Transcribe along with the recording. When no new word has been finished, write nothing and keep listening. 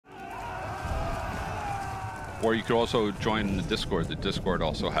Or you could also join the Discord. The Discord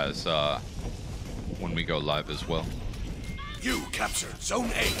also has when we go live as well. You captured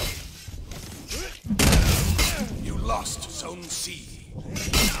Zone A. You lost Zone C.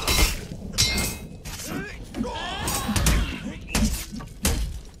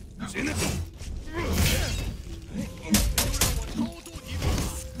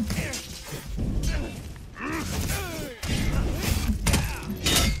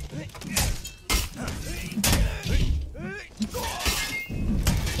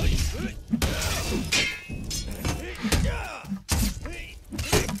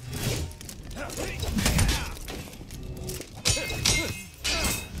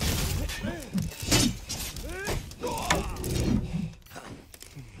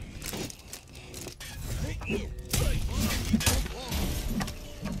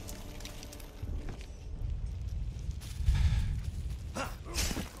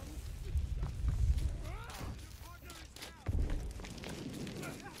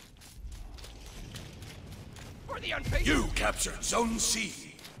 You captured Zone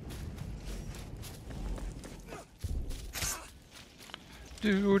C.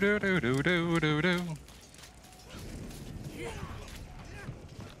 Do do do do do do do.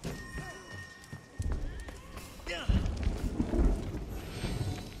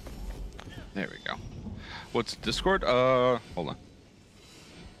 There we go. What's Discord? Hold on.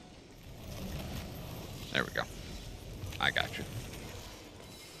 There we go. I got you.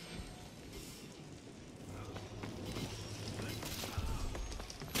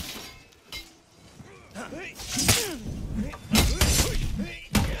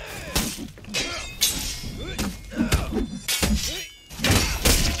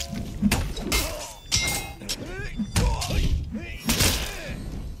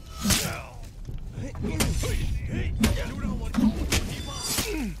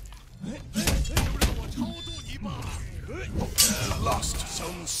 Lost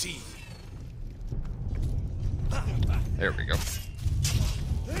Zone C. There we go.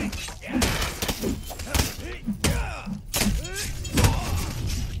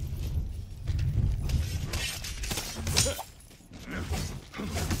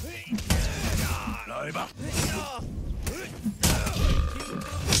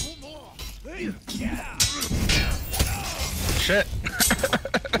 Shit.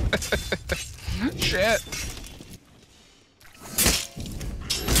 Shit.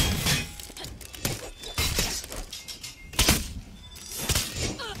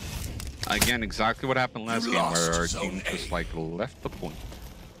 Again, exactly what happened last game, where our team just like left the point.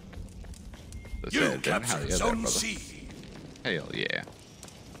 That's you it. Hell captured yeah, Zone there, C. Hell yeah.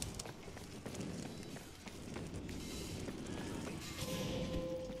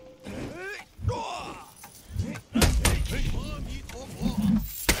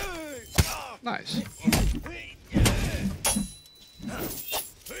 Nice.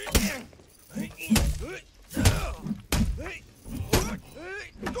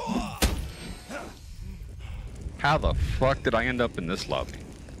 How the fuck did I end up in this lobby?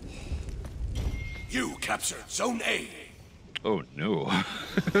 You captured Zone A. Oh no.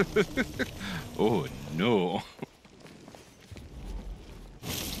 Oh no.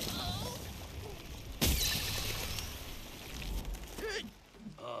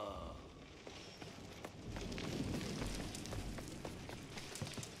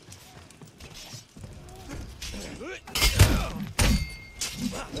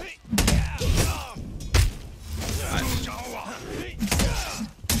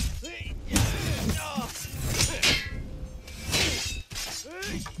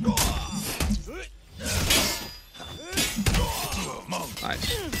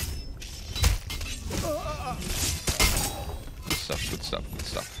 Nice. Good stuff, good stuff, good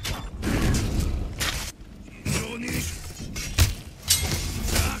stuff.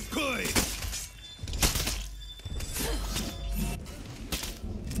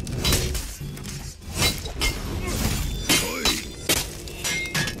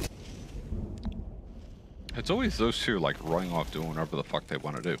 It's always those two like running off doing whatever the fuck they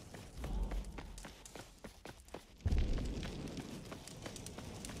want to do.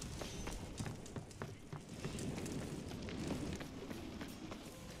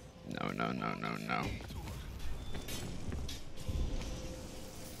 No, no, no, no.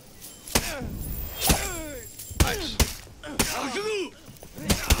 Nice.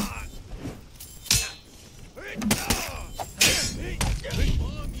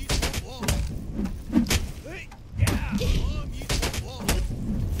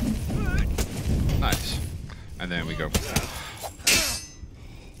 Nice. And then we go.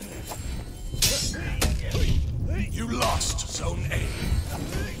 You lost Zone A.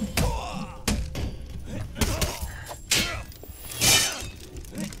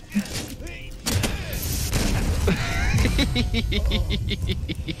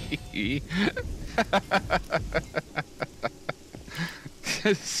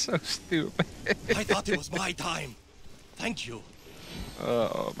 It's so stupid. I thought it was my time. Thank you.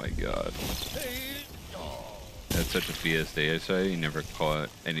 Oh my god. That's such a BS day, I say. You never caught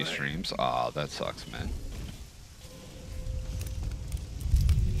any streams. Aw, that sucks, man.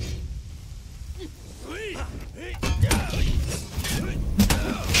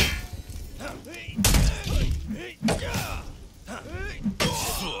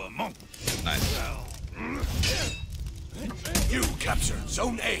 Nice. You captured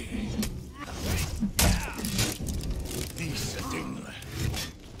Zone A.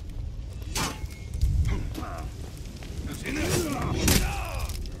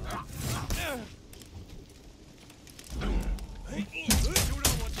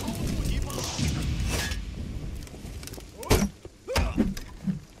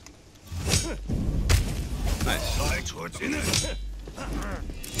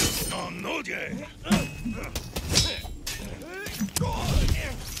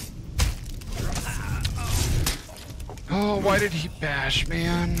 Oh, why did he bash,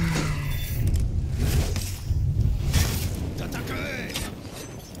 man?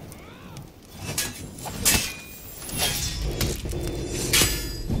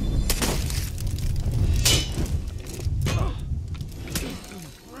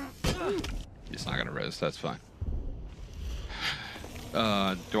 He's not gonna res, that's fine.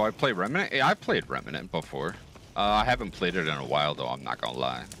 Do I play Remnant? Yeah, I played Remnant before. I haven't played it in a while though, I'm not gonna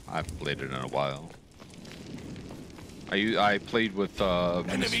lie. I haven't played it in a while. I played with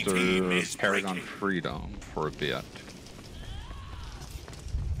Mr. Paragon Freedom for a bit.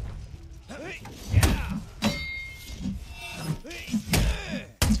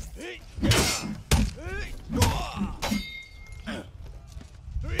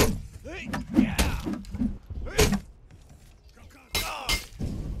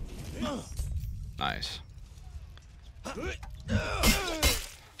 Nice.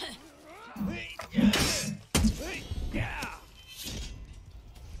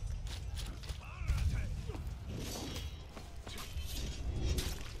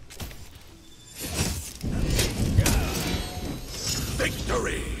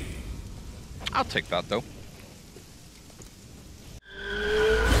 Victory! I'll take that though.